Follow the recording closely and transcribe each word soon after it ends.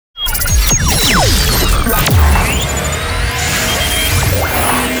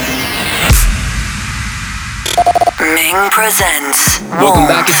Ming Presents Warmth. Welcome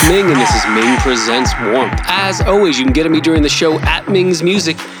back, it's Ming, and this is Ming Presents Warmth. As always, you can get at me during the show at Ming's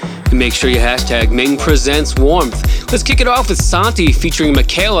Music. And make sure you hashtag Ming Presents Warmth. Let's kick it off with Santi featuring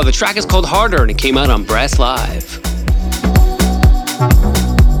Michaela. The track is called Harder, and it came out on Brass Live.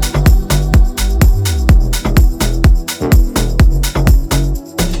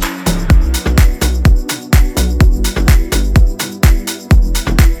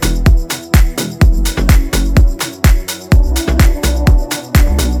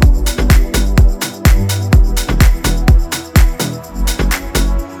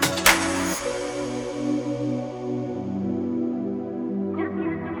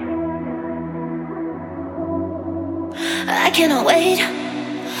 I cannot wait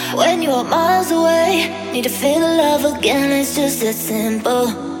when you're miles away. Need to feel the love again, it's just that simple.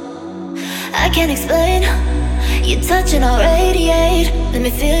 I can't explain, your touch and I'll radiate. Let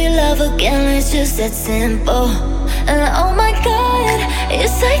me feel your love again, it's just that simple. And oh my God, you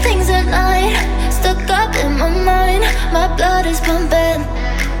say things at night, stuck up in my mind. My blood is pumping,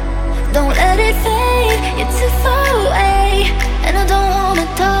 don't let it fade. You're too far away, and I don't wanna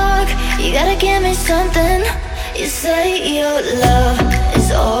talk. You gotta give me something. You say your love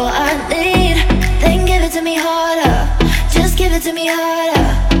is all I need, then give it to me harder. Just give it to me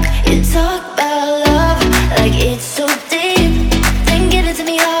harder. You talk about love like it's so deep, then give it to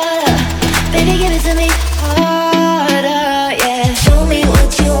me harder. Baby, give it to me harder, yeah. Show me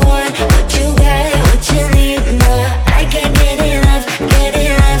what you want, what you got, what you need more. I can't get enough,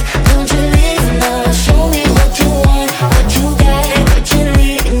 don't you leave now. Show me what you want, what you got, what you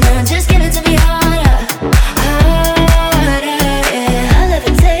need now. Just give it to me harder.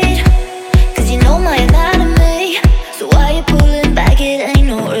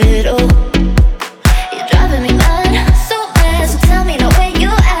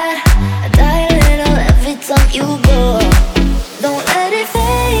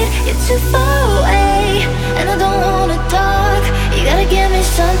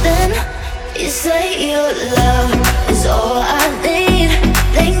 You say your love is all I need,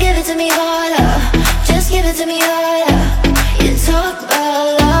 then give it to me harder. Just give it to me harder. You talk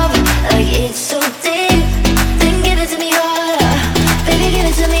about love like it's so deep, then give it to me harder. Baby, give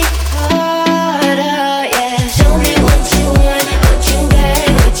it to me harder, yeah. Show me what you want, what you got,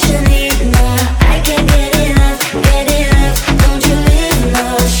 what you need now. I can't get enough, don't you leave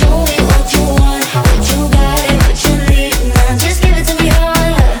now. Show me what you want, what you got, what you need now. Just give it to me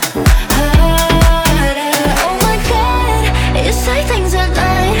harder.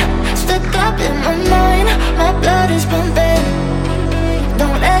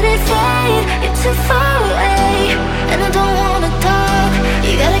 Too far away, and I don't wanna talk.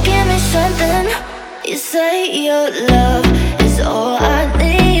 You gotta give me something. You say your love is all I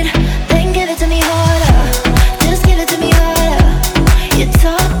need, then give it to me harder. Just give it to me harder. You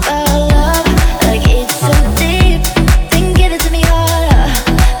talk about love like it's so deep, then give it to me harder.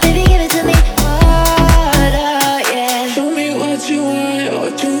 Baby, give it to me harder, yeah. Show me what you want,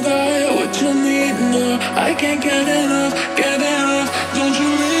 what you got, what you need now. I can't get enough, don't you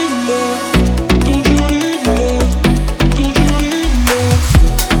leave me. Don't you leave me.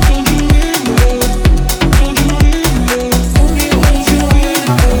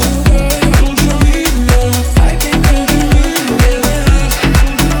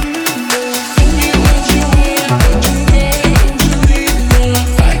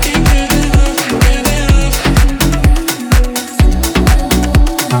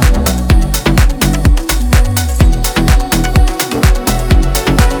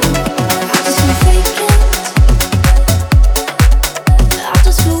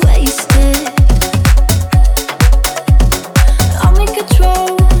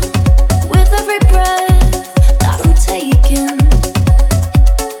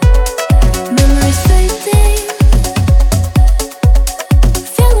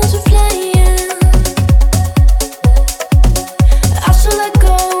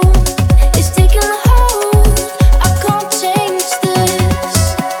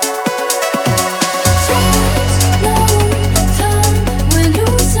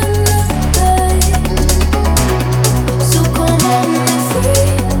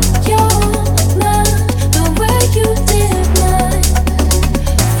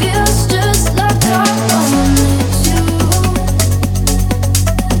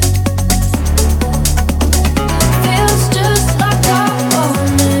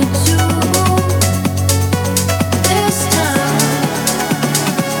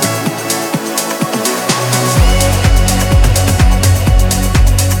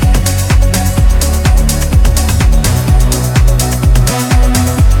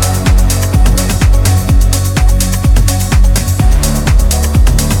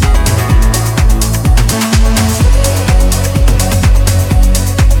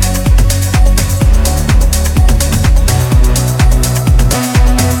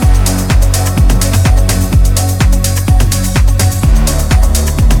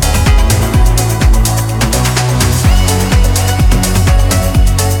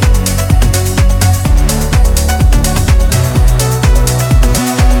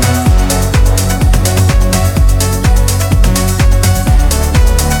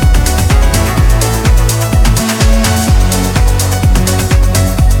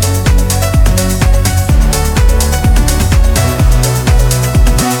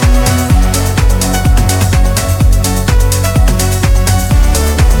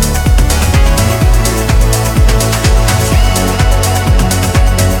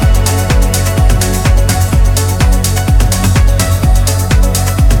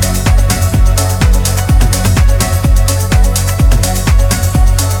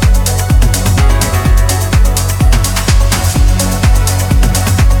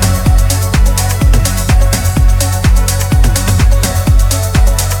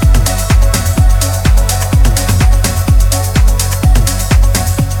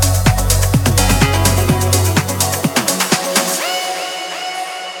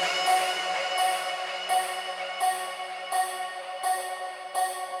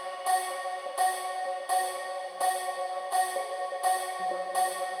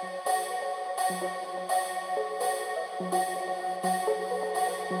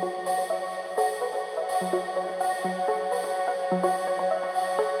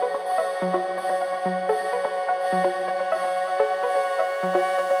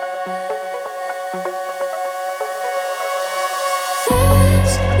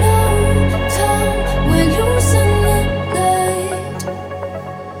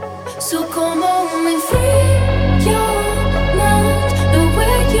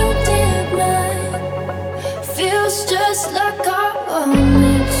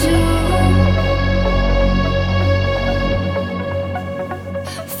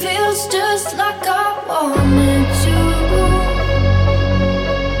 wanted you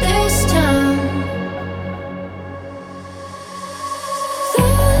this time.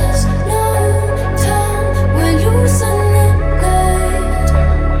 There's no time, we're losing the night.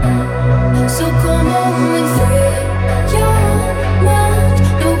 So come on and free your mind.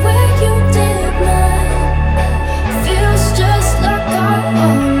 The way you did mine feels just like I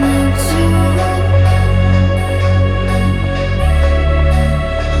wanted you.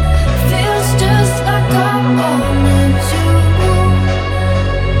 Feels just like I wanted you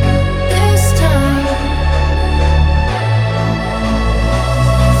this time.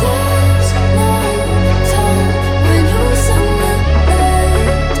 There's no time, we're losing the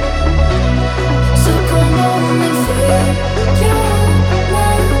night. So come on and free your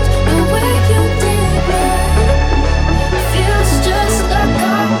mind. The way you did mine feels just like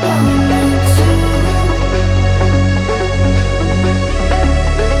I wanted you.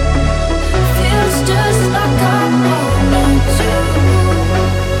 Feels just like I wanted you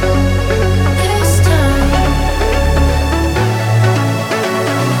this time.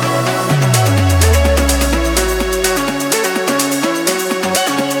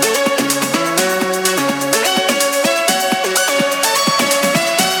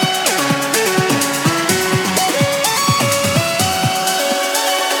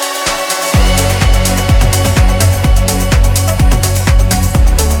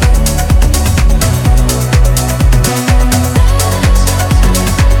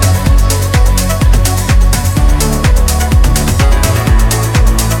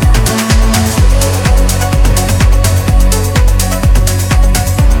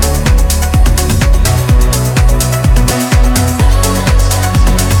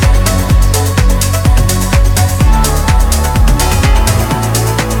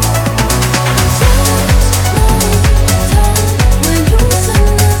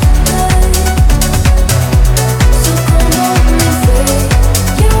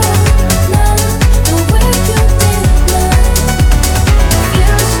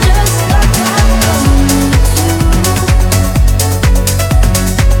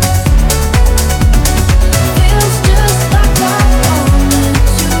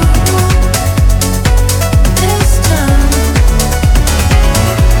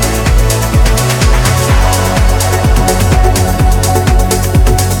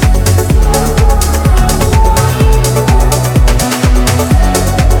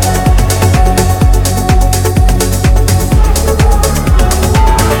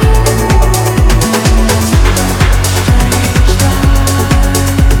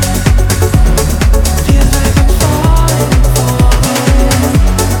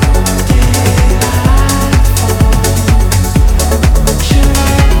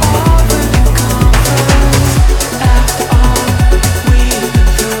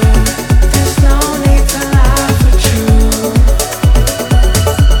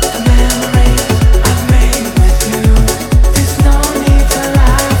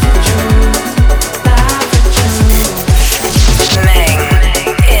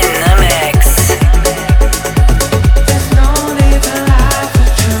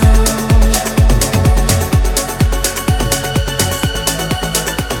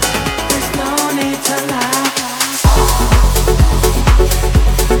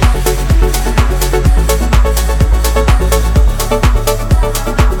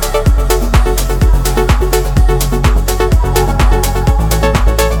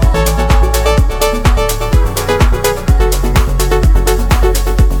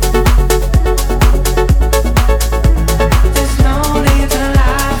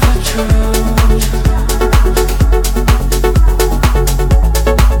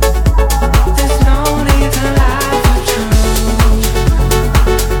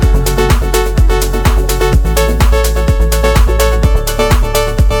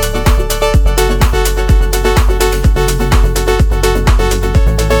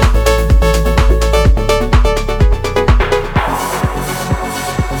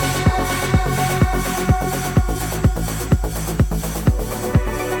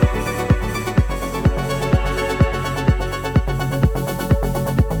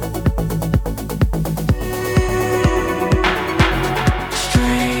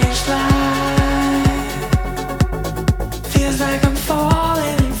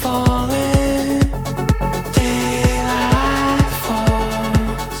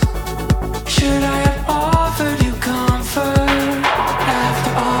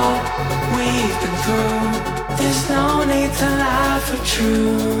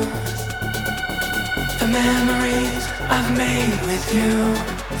 I've made with you.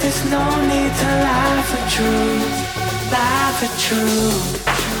 There's no need to lie for truth, lie for truth.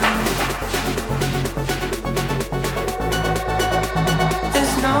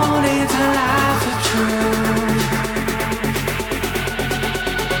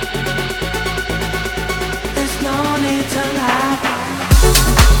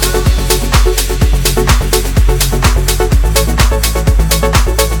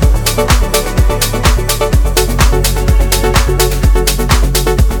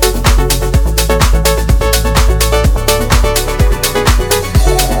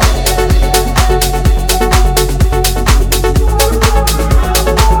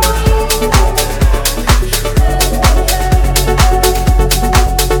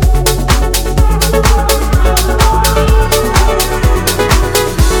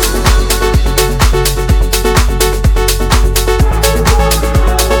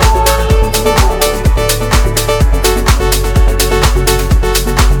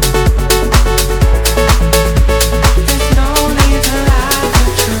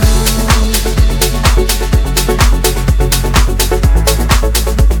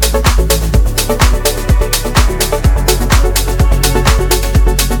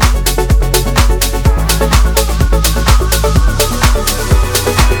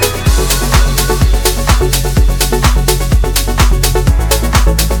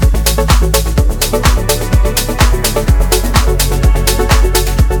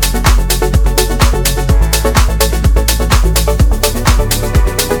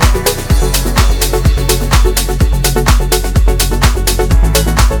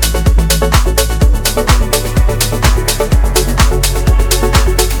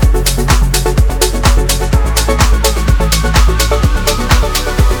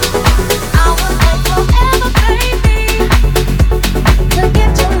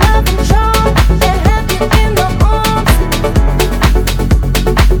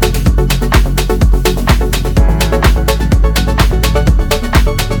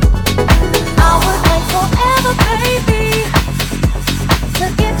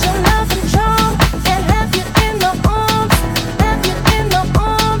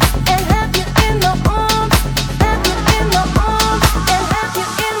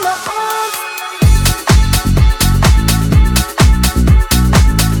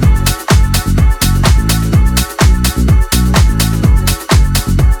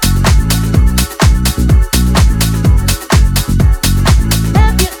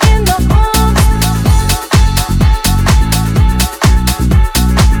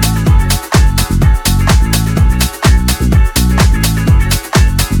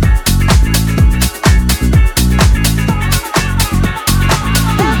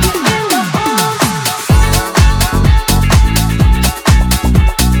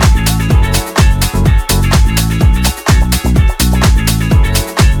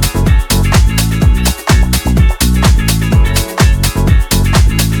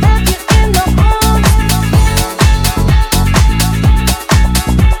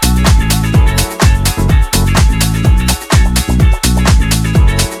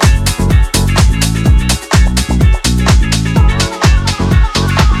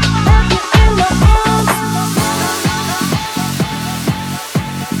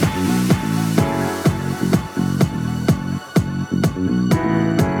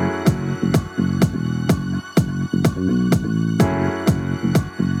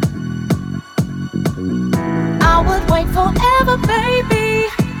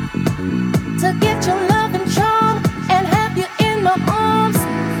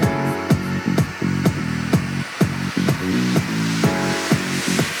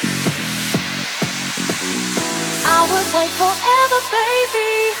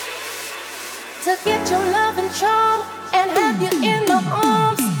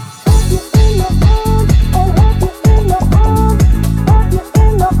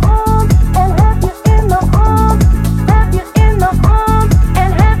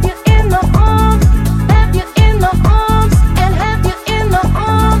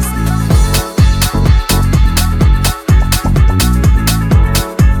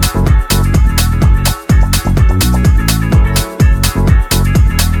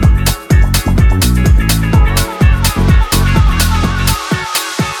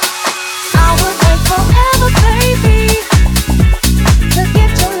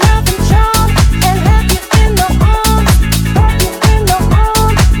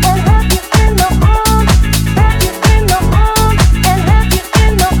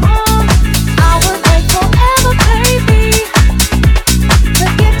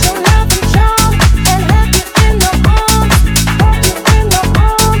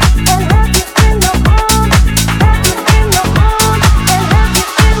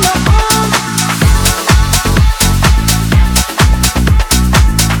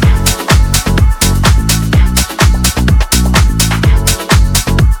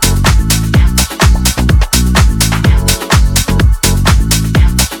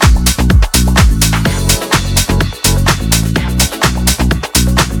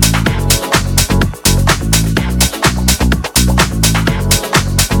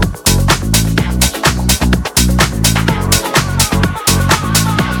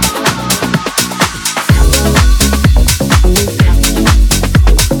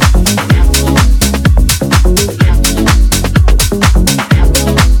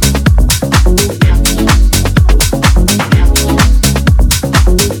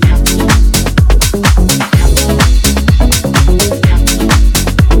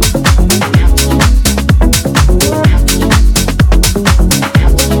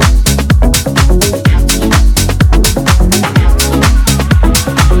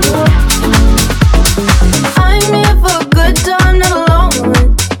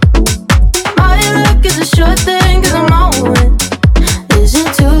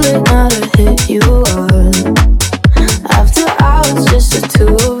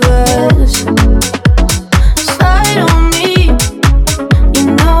 two of us. Slide on me. You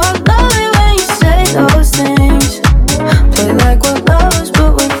know I love it when you say those things. Play like we're lovers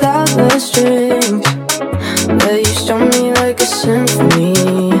but without the strings. Yeah, you strum me like a symphony.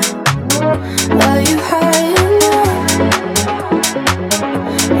 Are you high enough?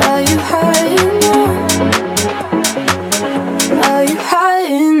 Are you high enough? Are you high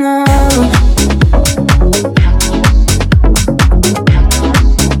enough?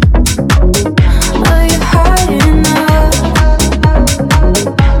 Are you high enough?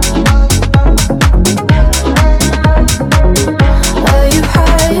 Are you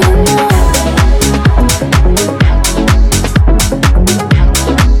high enough?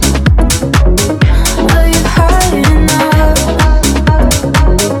 Are you high enough?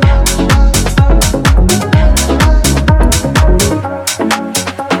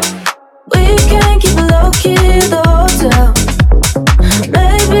 We can keep it low key at the hotel.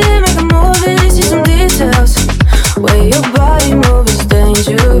 Maybe make a movie, see some details. Where your body moves is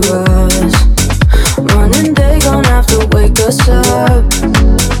dangerous. Morning day gon' have to wake us up.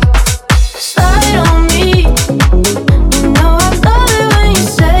 Slide on me. You know I love it when you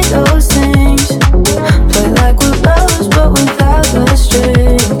say those things. Play like we're lovers but without the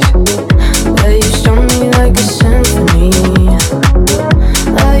strings. Yeah, you strum me like a symphony.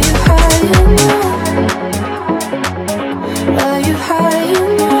 Are you high enough? Are you high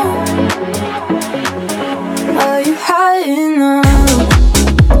enough? Are you high enough?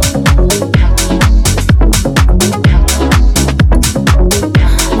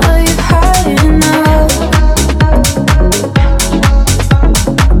 Are you high enough? Are you high enough?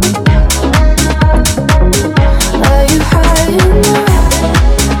 Are you high enough? Are you high enough?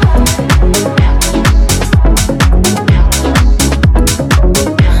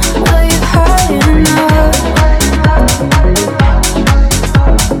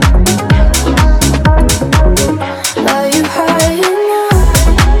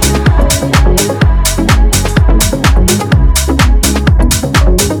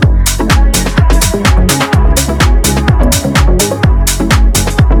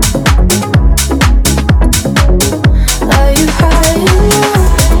 Are you high enough?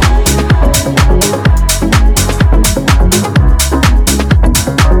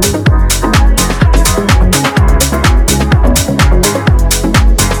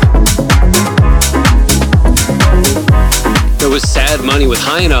 There was Sad Money with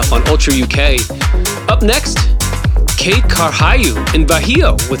High Enough on Ultra UK. Up next, Kate Carhayu and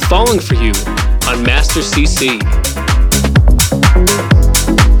Bahio with Falling For You on Master CC.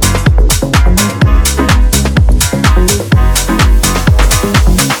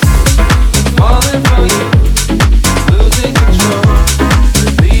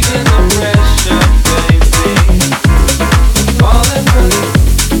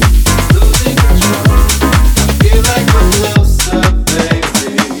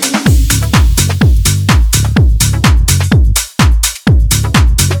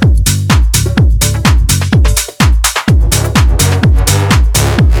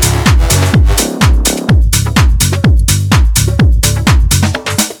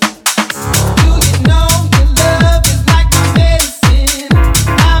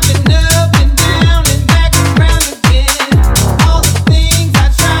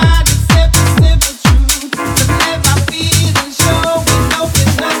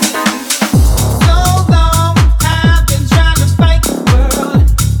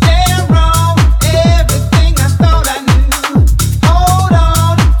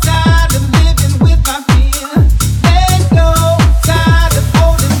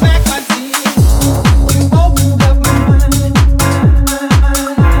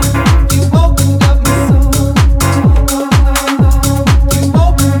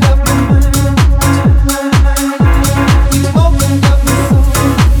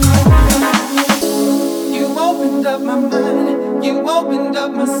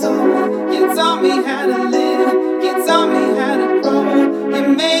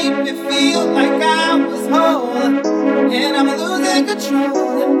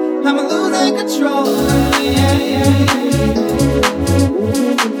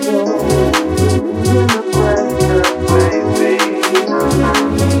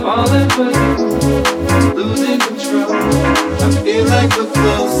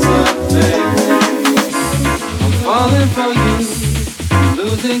 Falling for you,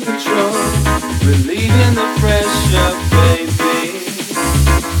 losing control, relieving the pressure, baby.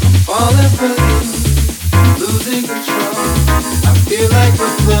 Falling for you, losing control, I feel like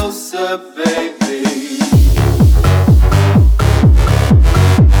we're closer, baby.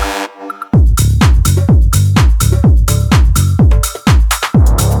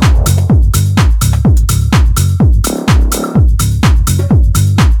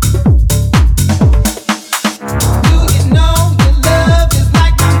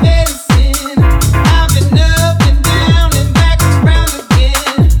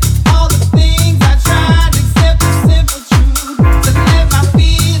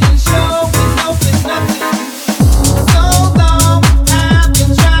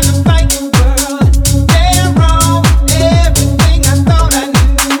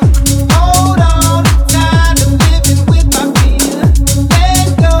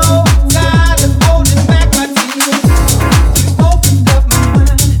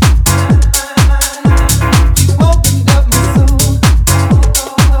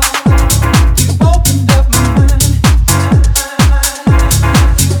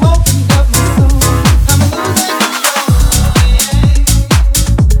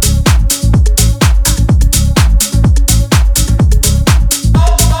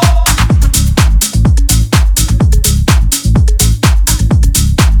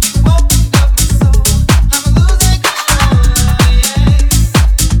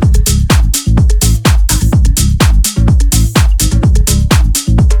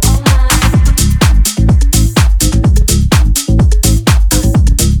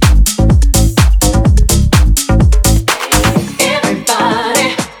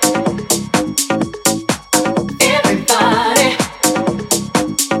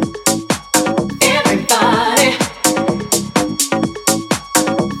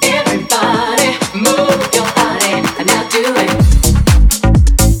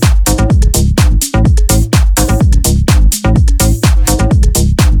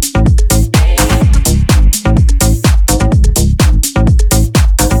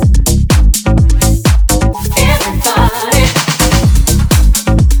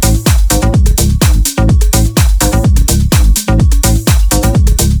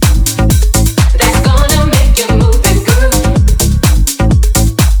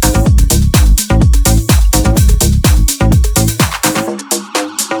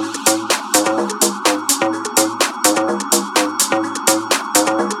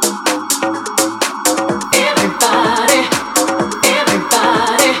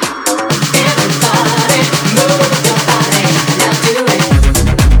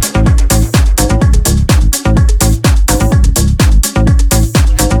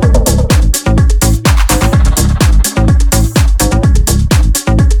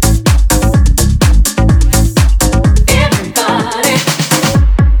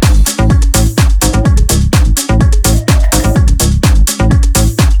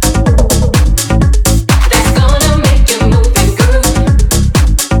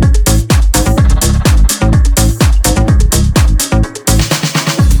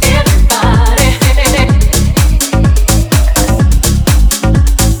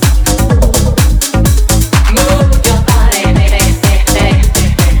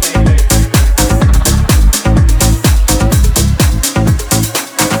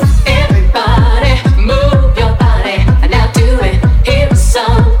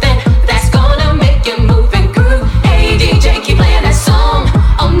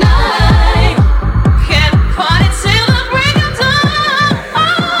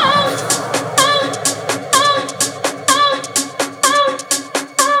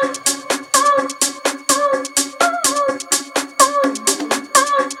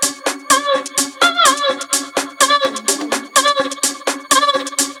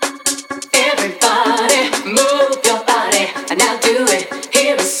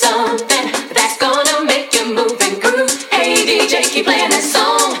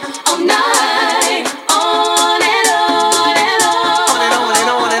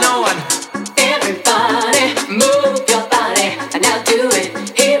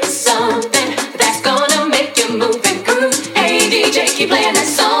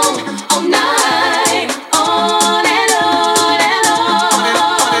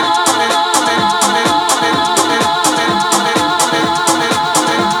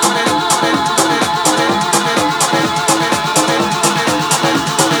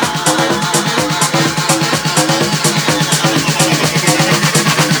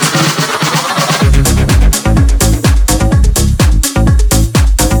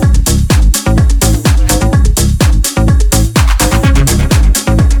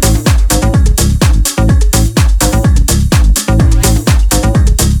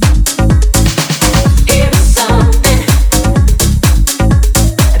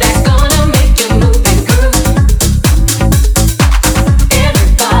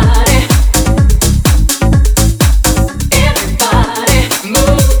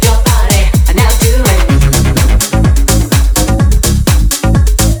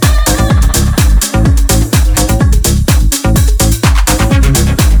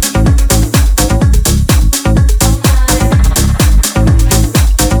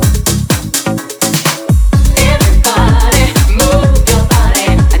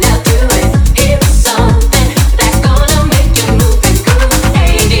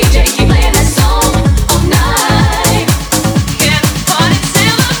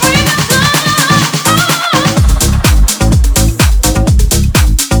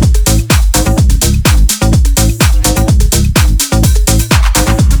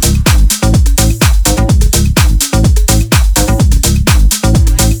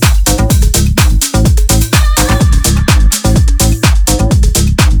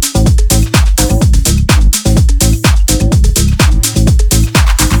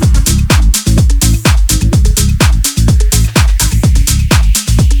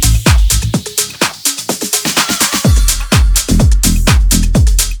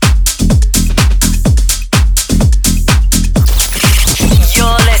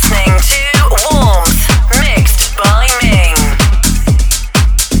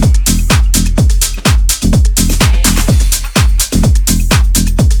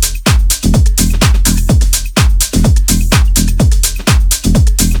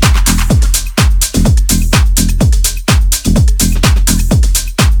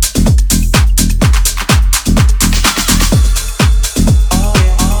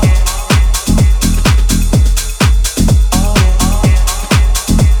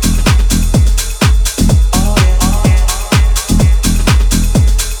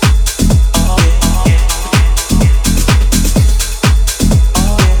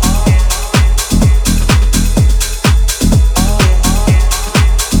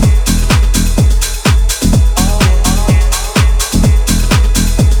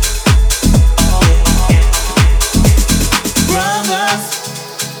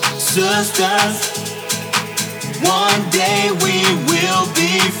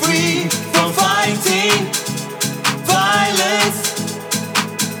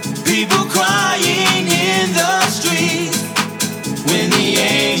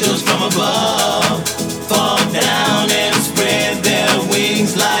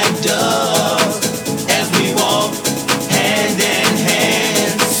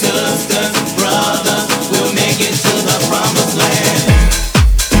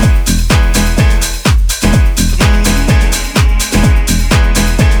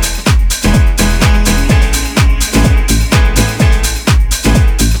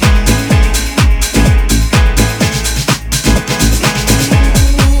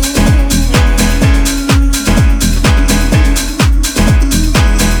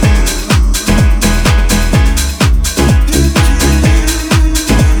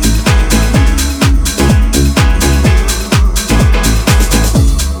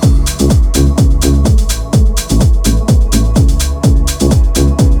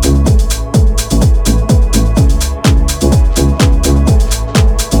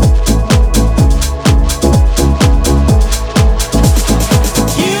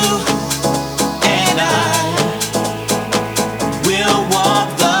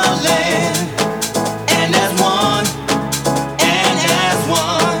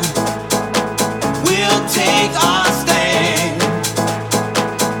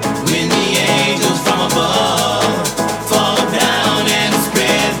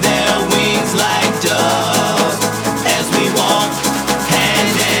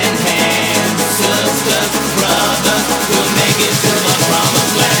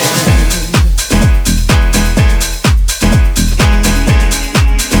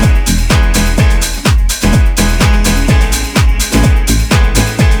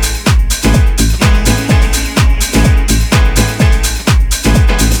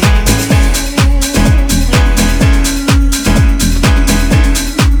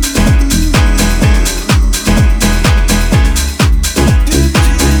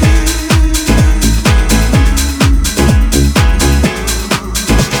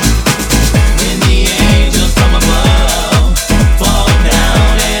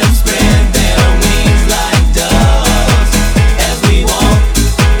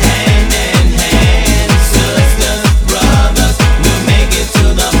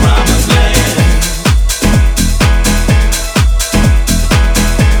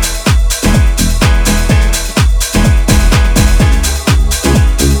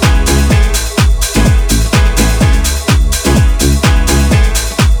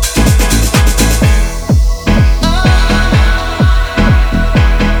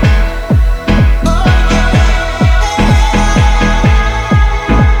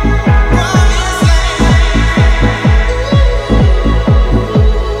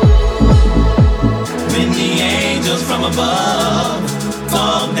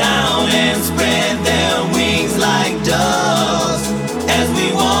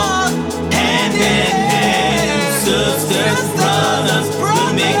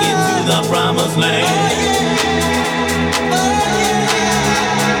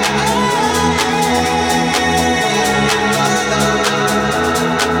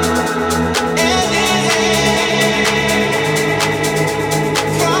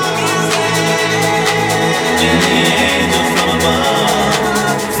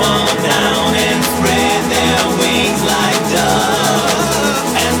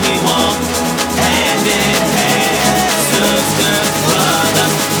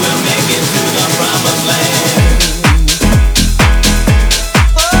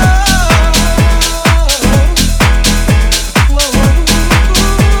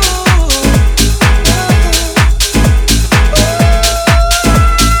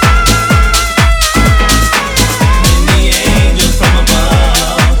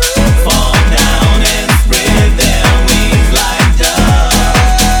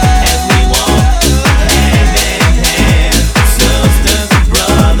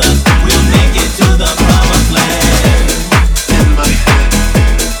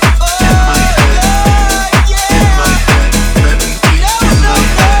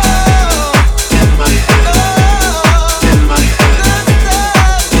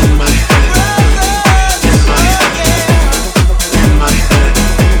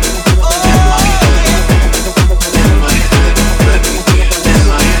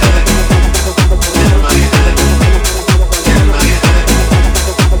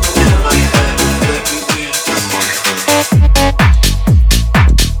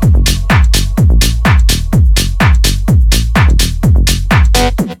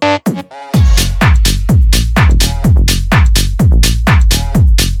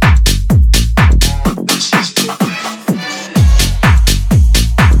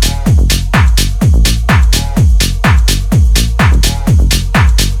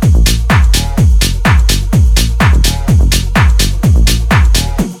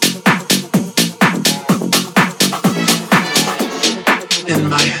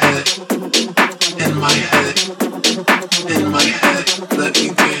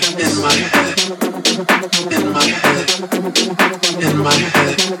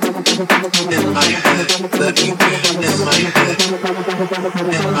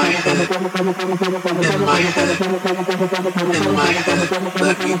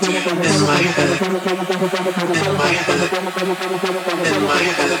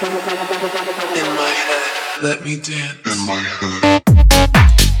 Let me dance in my head.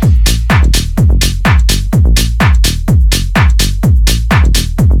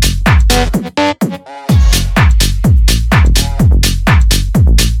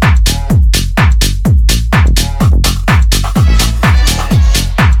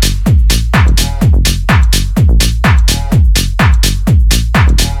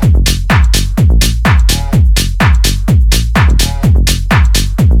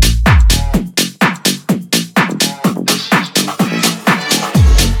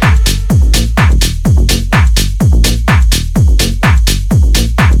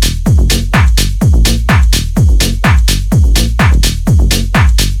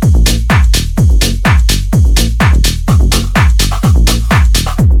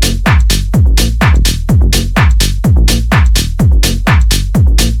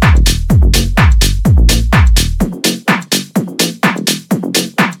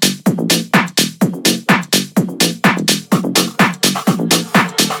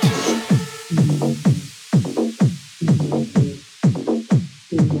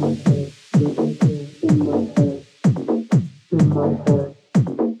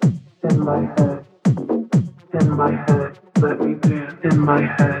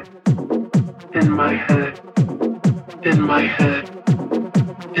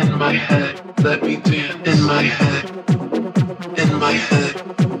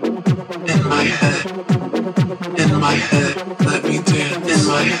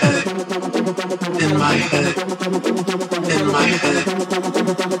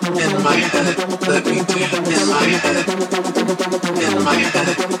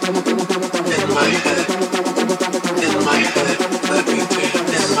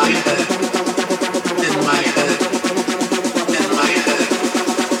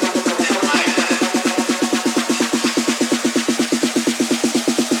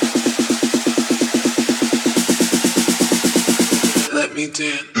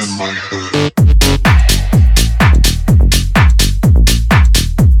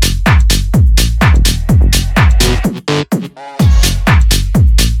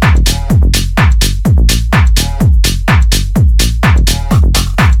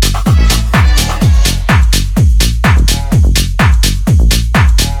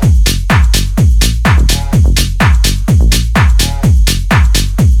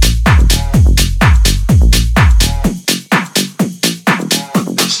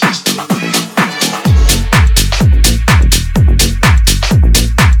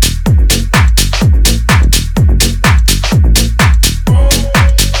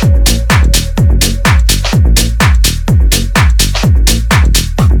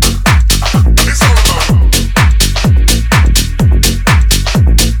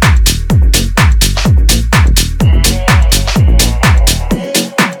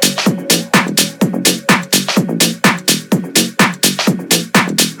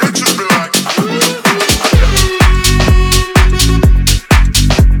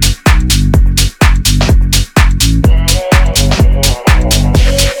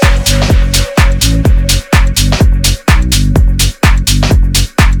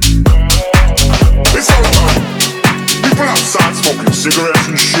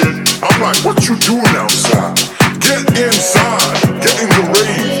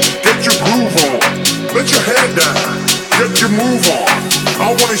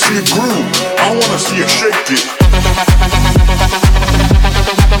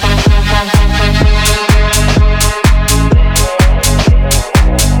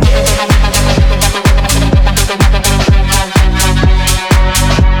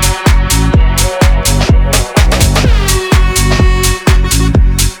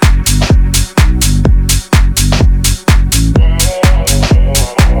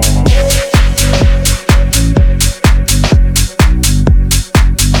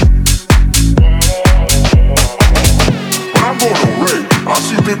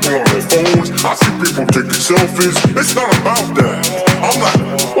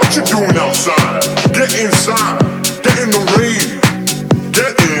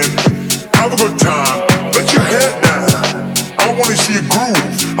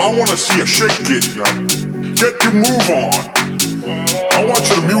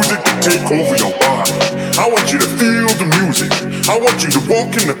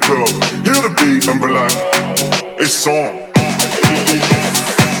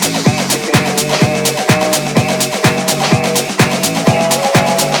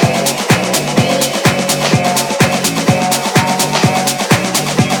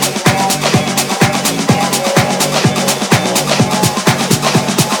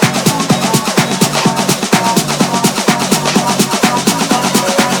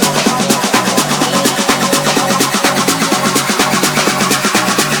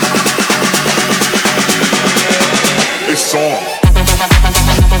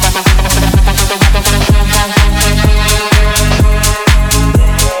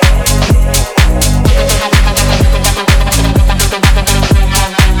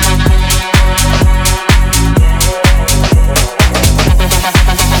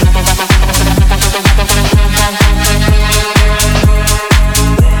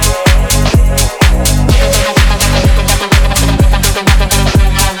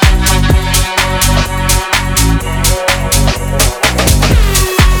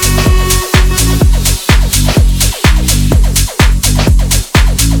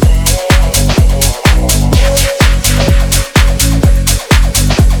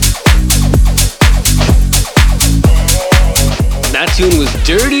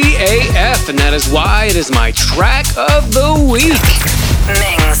 Dirty AF, and that is why it is my track of the week.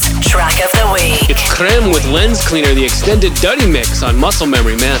 Ming's track of the week. It's Creme with Lens Cleaner, the extended Duddy mix on Muscle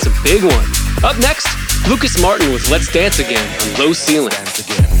Memory. Man, it's a big one. Up next, Lucas Martin with Let's Dance Again on Low Ceiling.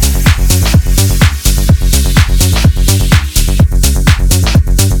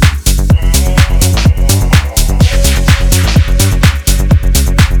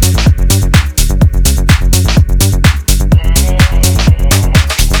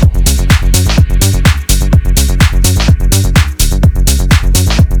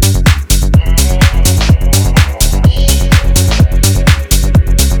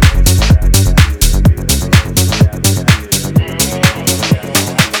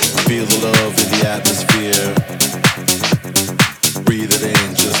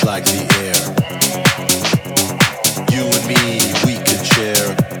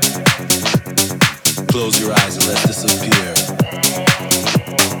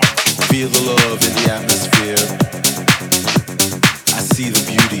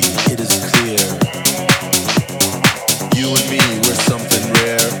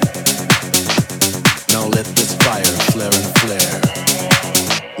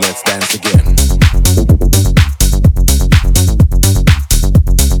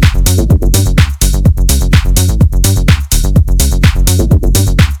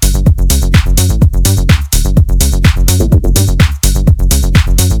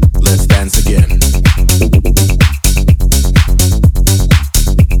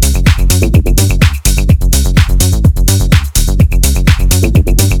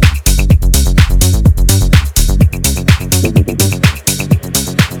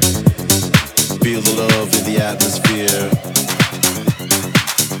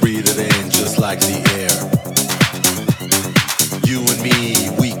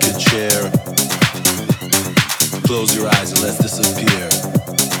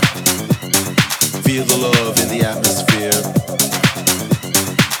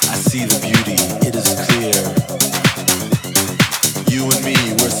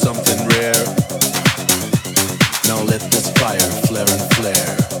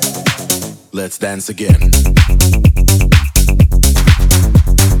 Dance again.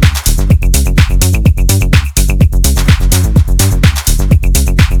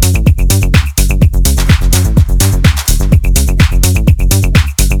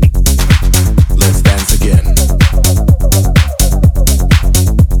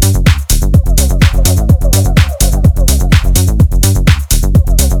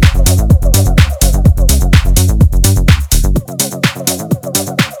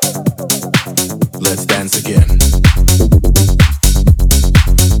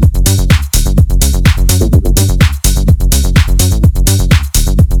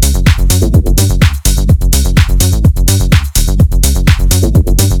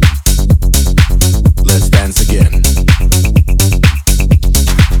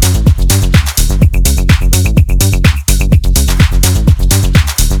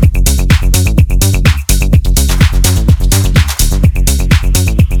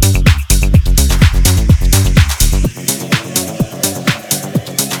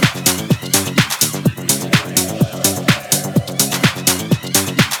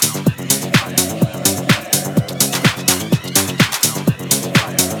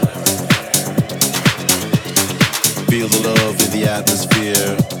 Feel the love in the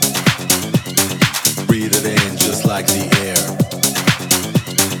atmosphere. Breathe it in just like the air.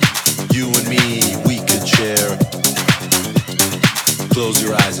 You and me, we could share. Close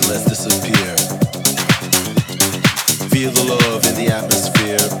your eyes and let's disappear. Feel the love in the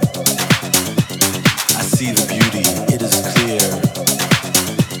atmosphere. I see the beauty, it is clear.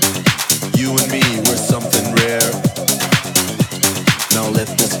 You and me, we're something rare. Now let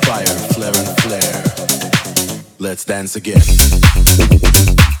this fire flare and flare. Let's dance again.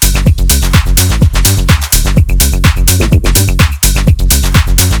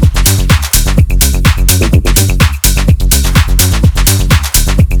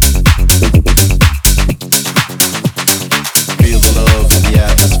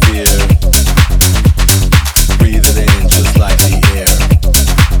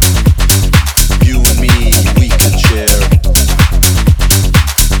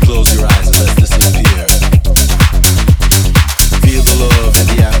 Feel the love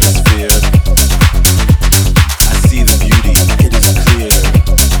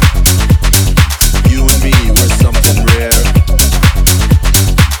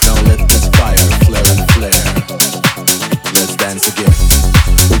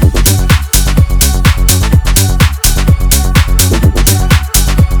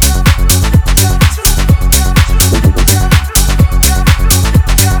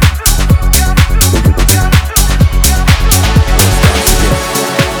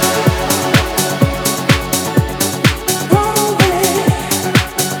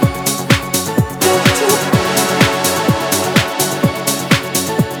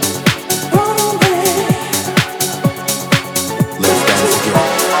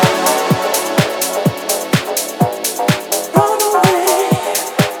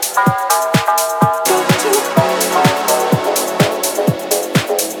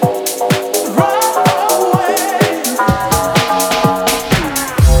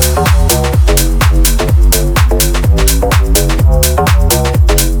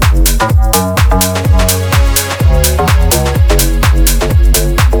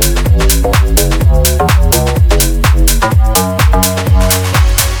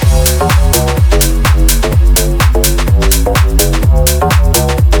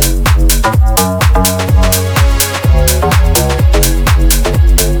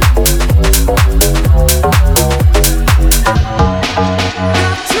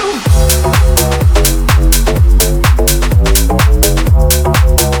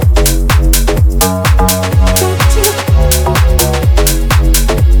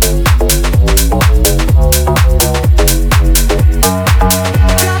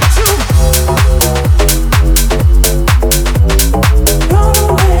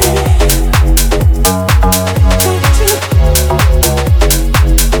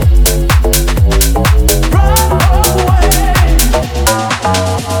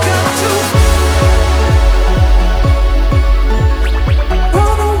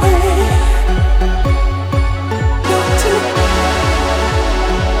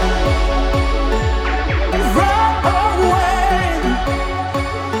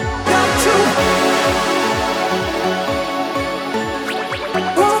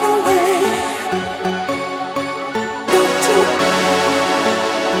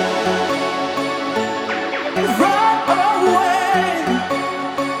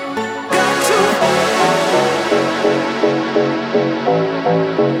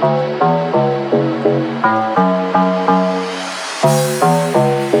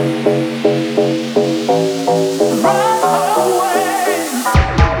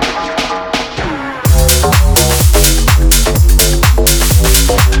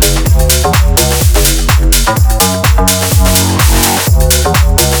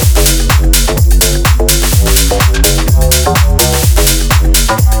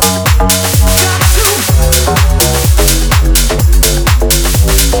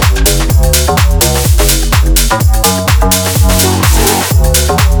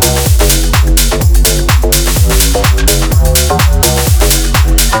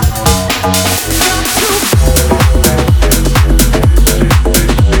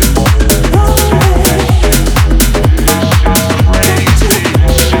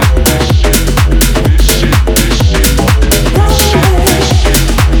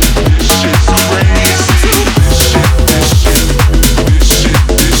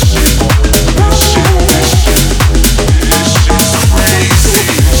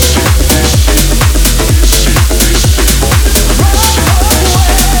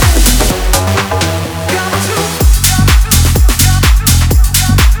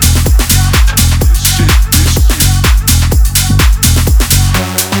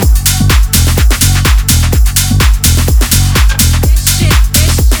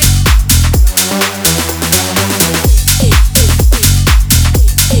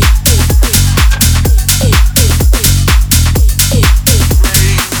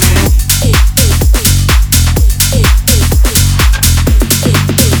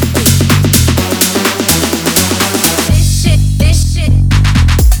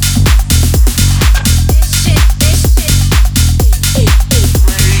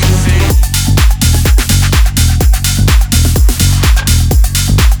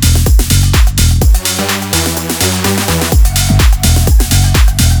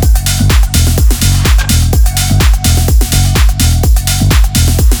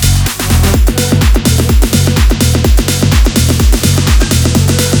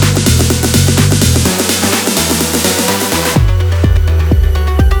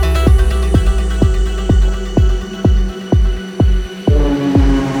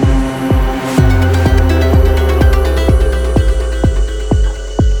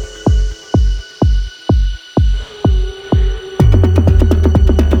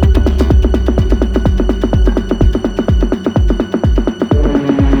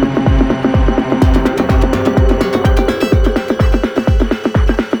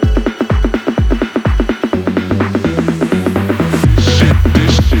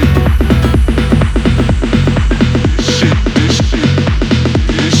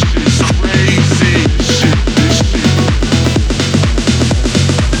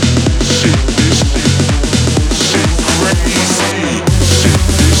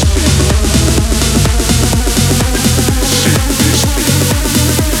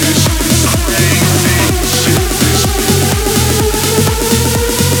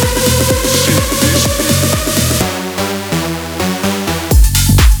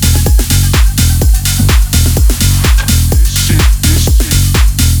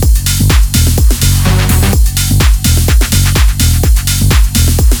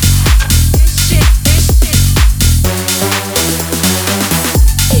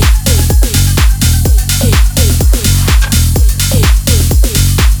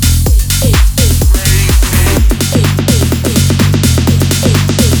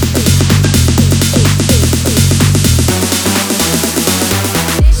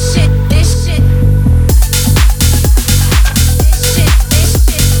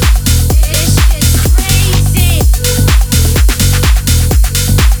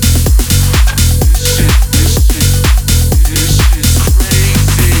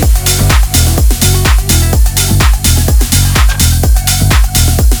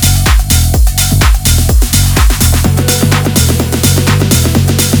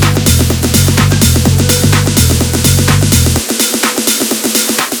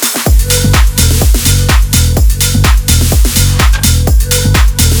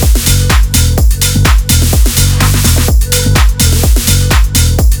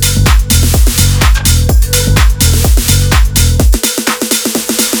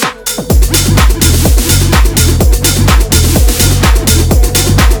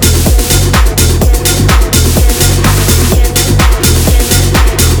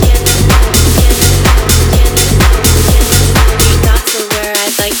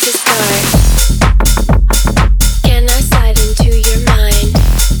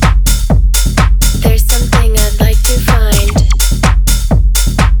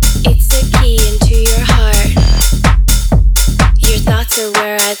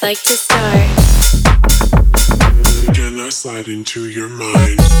like to start. Can I slide into your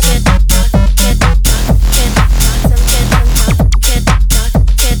mind?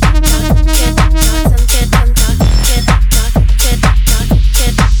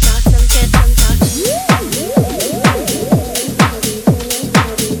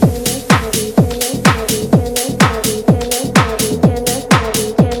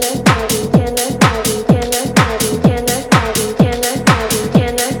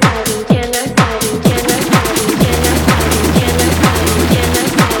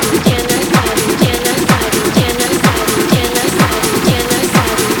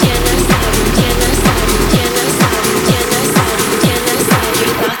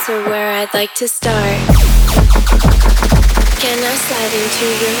 I'd like to start. Can I slide into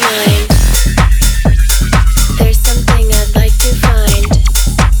your mind? There's something I'd like to find.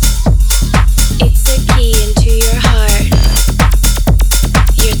 It's the key into your heart.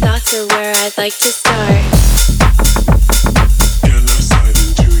 Your thoughts are where I'd like to start. Can I slide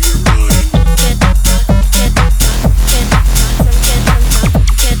into your mind?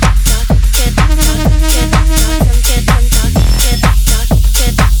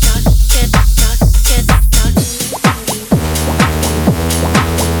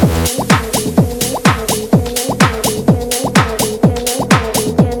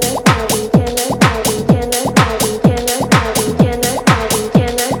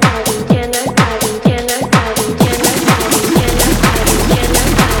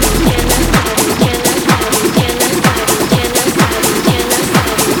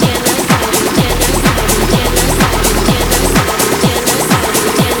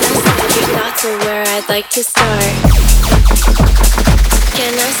 Like to start.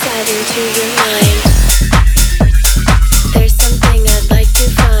 Can I slide into your mind? There's something I'd like to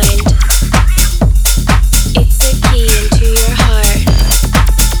find. It's the key into your heart.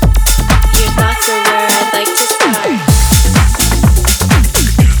 Your thoughts are where I'd like to start.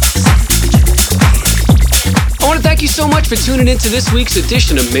 I want to thank you so much for tuning in to this week's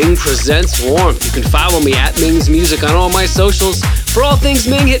edition of Ming Presents Warmth. You can follow me at Ming's Music on all my socials. For all things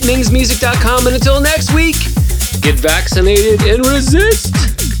Ming, hit mingsmusic.com. And until next week, get vaccinated and resist.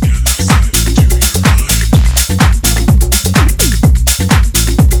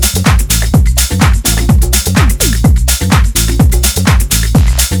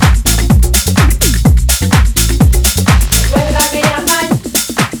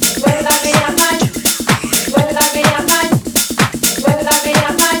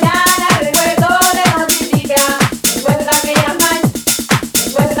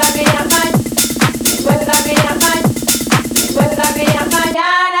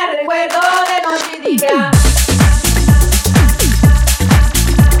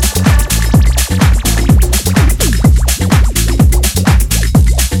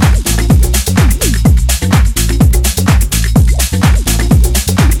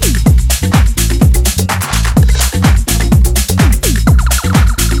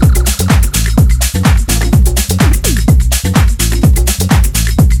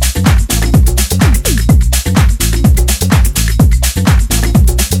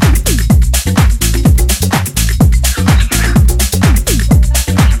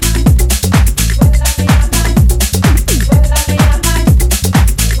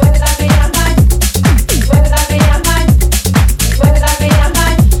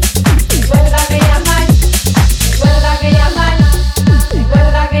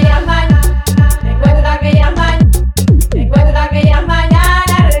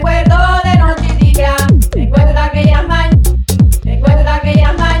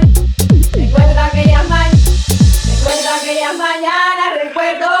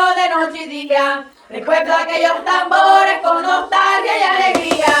 Recuerdo aquellos tambores con nostalgia y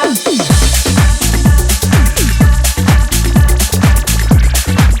alegría.